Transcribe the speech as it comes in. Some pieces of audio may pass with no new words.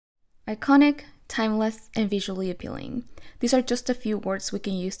iconic, timeless, and visually appealing. These are just a few words we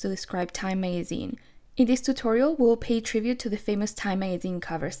can use to describe Time magazine. In this tutorial, we will pay tribute to the famous Time magazine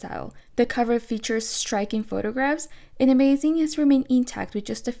cover style. The cover features striking photographs, and the magazine has remained intact with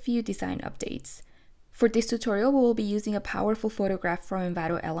just a few design updates. For this tutorial, we will be using a powerful photograph from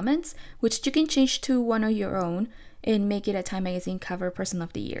Envato Elements, which you can change to one of your own and make it a Time magazine cover person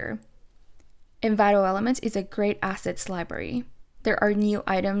of the year. Envato Elements is a great assets library. There are new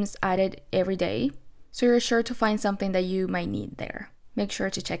items added every day, so you're sure to find something that you might need there. Make sure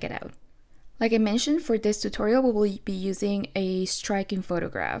to check it out. Like I mentioned, for this tutorial, we will be using a striking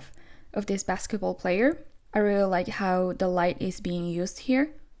photograph of this basketball player. I really like how the light is being used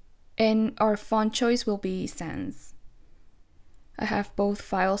here. And our font choice will be Sans. I have both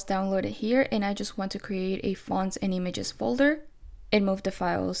files downloaded here, and I just want to create a fonts and images folder and move the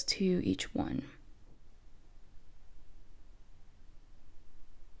files to each one.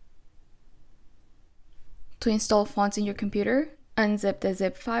 To install fonts in your computer, unzip the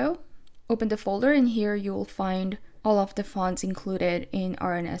zip file, open the folder, and here you will find all of the fonts included in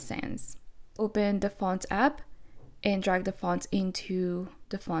RNS Sans. Open the Fonts app and drag the fonts into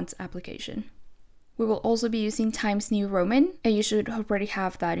the Fonts application. We will also be using Times New Roman, and you should already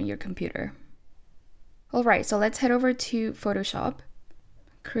have that in your computer. Alright, so let's head over to Photoshop,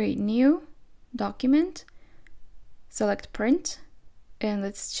 create new document, select print, and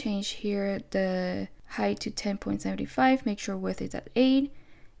let's change here the height to 10.75, make sure width is at 8,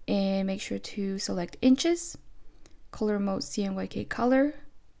 and make sure to select inches, color mode CMYK color,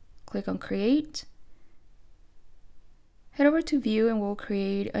 click on create. Head over to view and we'll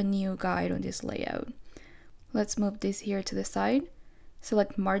create a new guide on this layout. Let's move this here to the side,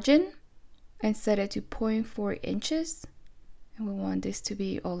 select margin and set it to 0.4 inches, and we want this to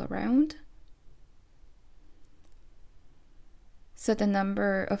be all around. Set the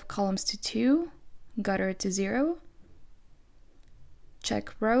number of columns to 2, gutter to 0,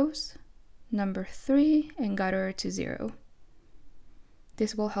 check rows, number 3, and gutter to 0.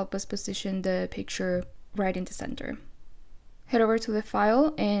 This will help us position the picture right in the center. Head over to the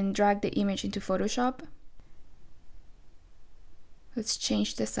file and drag the image into Photoshop. Let's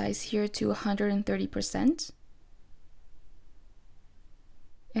change the size here to 130%.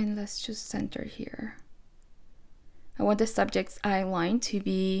 And let's just center here. I want the subject's eye line to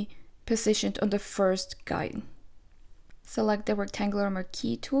be positioned on the first guide. Select the rectangular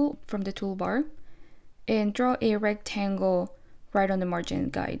marquee tool from the toolbar and draw a rectangle right on the margin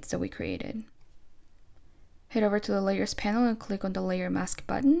guides that we created. Head over to the Layers panel and click on the Layer Mask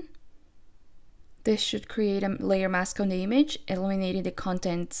button. This should create a layer mask on the image, eliminating the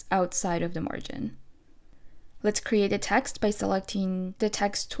contents outside of the margin. Let's create a text by selecting the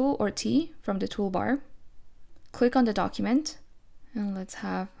Text tool or T from the toolbar. Click on the document, and let's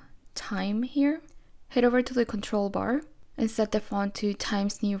have Time here. Head over to the control bar and set the font to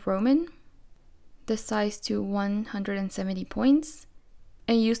Times New Roman, the size to 170 points,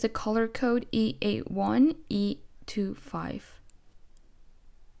 and use the color code E81E25.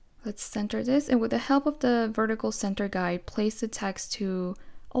 Let's center this, and with the help of the vertical center guide, place the text to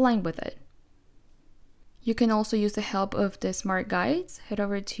align with it. You can also use the help of the Smart Guides. Head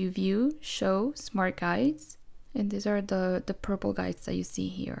over to View, Show, Smart Guides, and these are the purple guides that you see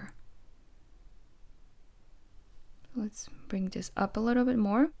here. Let's bring this up a little bit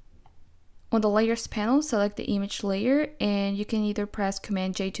more. On the Layers panel, select the image layer, and you can either press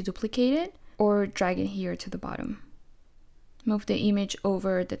Command J to duplicate it or drag it here to the bottom. Move the image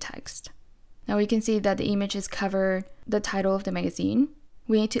over the text. Now we can see that the image has covered the title of the magazine.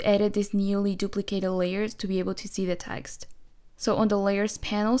 We need to edit these newly duplicated layers to be able to see the text. So on the Layers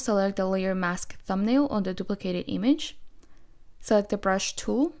panel, select the Layer Mask thumbnail on the duplicated image. Select the Brush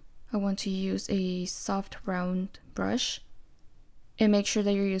tool. I want to use a soft round brush. And make sure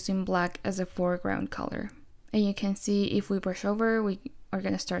that you're using black as a foreground color. And you can see if we brush over, we are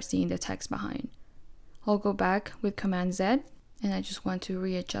going to start seeing the text behind. I'll go back with Command Z, and I just want to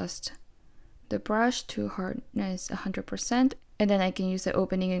readjust the brush to hardness 100%, and then I can use the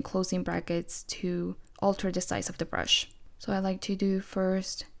opening and closing brackets to alter the size of the brush. So I like to do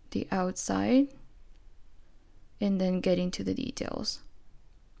first the outside, and then get into the details.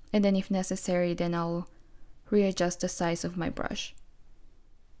 And then if necessary, then I'll readjust the size of my brush.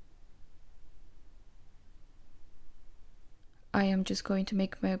 I am just going to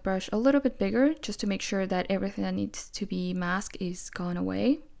make my brush a little bit bigger just to make sure that everything that needs to be masked is gone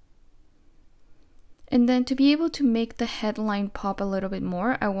away. And then to be able to make the headline pop a little bit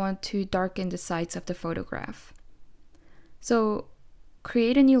more, I want to darken the sides of the photograph. So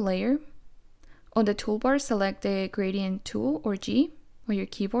create a new layer. On the toolbar, select the gradient tool or G on your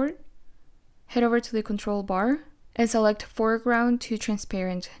keyboard. head over to the control bar and select foreground to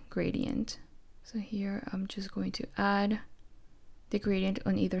transparent gradient. So here I'm just going to add the gradient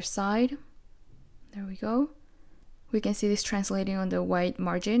on either side. There we go. We can see this translating on the white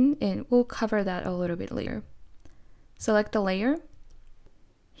margin, and we'll cover that a little bit later. Select the layer.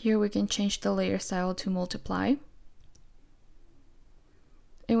 Here we can change the layer style to multiply.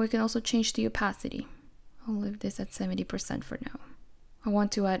 And we can also change the opacity. I'll leave this at 70% for now. I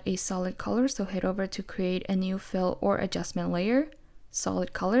want to add a solid color, so head over to create a new fill or adjustment layer,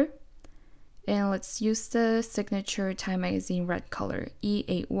 solid color. And let's use the signature Time Magazine red color,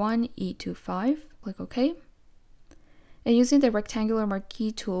 E81, E25. Click OK. And using the rectangular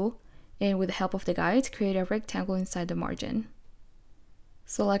marquee tool, and with the help of the guides, create a rectangle inside the margin.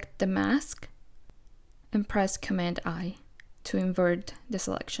 Select the mask and press Command I to invert the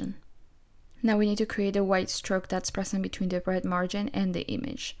selection. Now we need to create a white stroke that's present between the red margin and the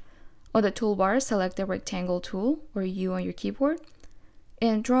image. On the toolbar, select the rectangle tool, or U on your keyboard,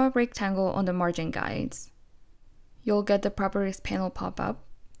 and draw a rectangle on the margin guides. You'll get the properties panel pop up.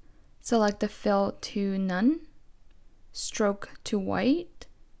 Select the fill to none, stroke to white,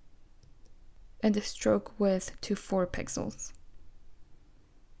 and the stroke width to 4 pixels.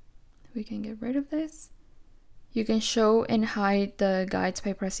 We can get rid of this. You can show and hide the guides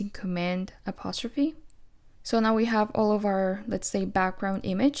by pressing Command apostrophe. So now we have all of our, let's say, background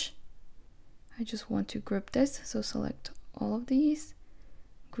image. I just want to group this, so select all of these,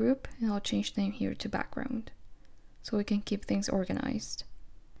 group, and I'll change the name here to background, so we can keep things organized.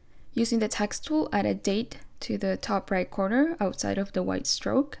 Using the text tool, add a date to the top right corner outside of the white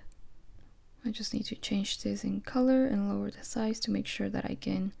stroke. I just need to change this in color and lower the size to make sure that I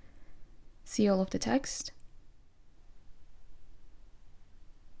can see all of the text.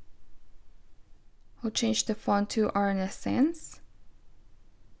 I'll change the font to RNS Sans.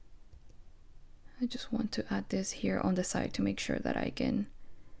 I just want to add this here on the side to make sure that I can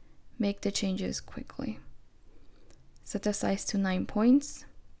make the changes quickly. Set the size to 9 points.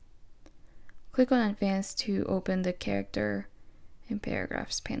 Click on Advanced to open the Character and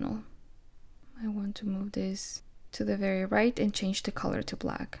Paragraphs panel. I want to move this to the very right and change the color to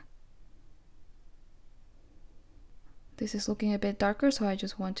black. This is looking a bit darker, so I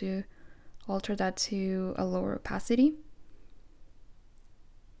just want to alter that to a lower opacity.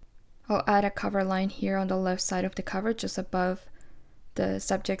 I'll add a cover line here on the left side of the cover, just above the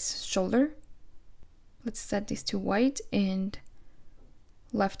subject's shoulder. Let's set this to white and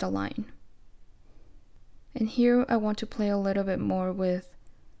left align. And here I want to play a little bit more with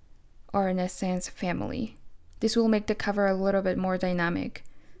RNS Sans family. This will make the cover a little bit more dynamic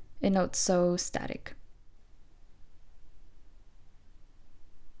and not so static.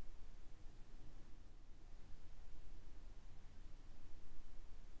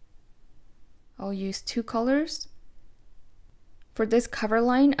 I'll use 2 colors. For this cover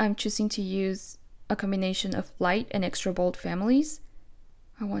line, I'm choosing to use a combination of light and extra bold families.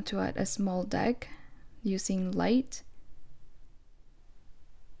 I want to add a small deck using light.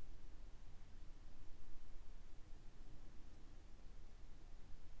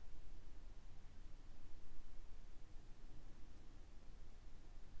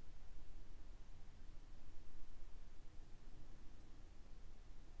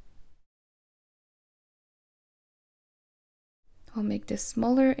 I'll make this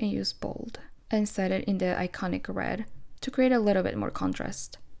smaller and use bold, and set it in the iconic red to create a little bit more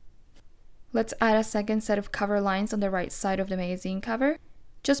contrast. Let's add a second set of cover lines on the right side of the magazine cover,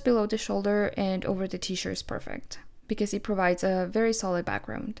 just below the shoulder and over the t-shirt is perfect, because it provides a very solid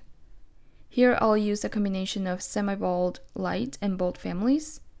background. Here I'll use a combination of semi-bold, light, and bold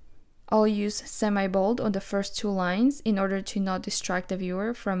families. I'll use semi-bold on the first 2 lines in order to not distract the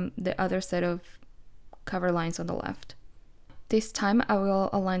viewer from the other set of cover lines on the left. This time I will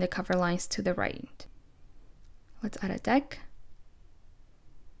align the cover lines to the right. Let's add a deck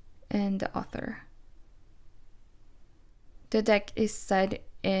and the author. The deck is set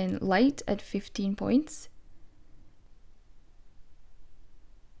in light at 15 points.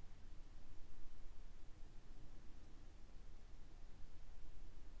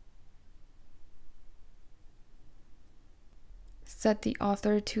 Set the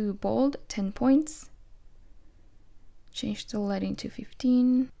author to bold, 10 points. Change the lighting to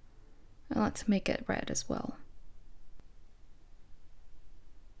 15, and let's make it red as well.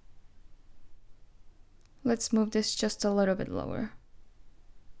 Let's move this just a little bit lower.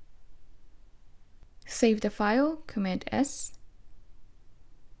 Save the file, Command S.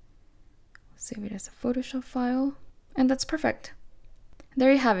 Save it as a Photoshop file, and that's perfect.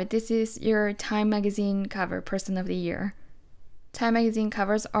 There you have it. This is your Time Magazine cover Person of the Year. Time magazine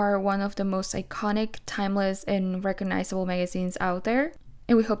covers are one of the most iconic, timeless, and recognizable magazines out there,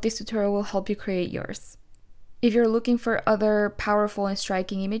 and we hope this tutorial will help you create yours. If you're looking for other powerful and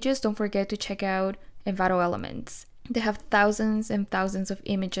striking images, don't forget to check out Envato Elements. They have thousands and thousands of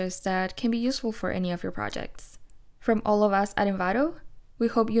images that can be useful for any of your projects. From all of us at Envato, we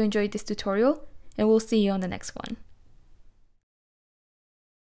hope you enjoyed this tutorial, and we'll see you on the next one.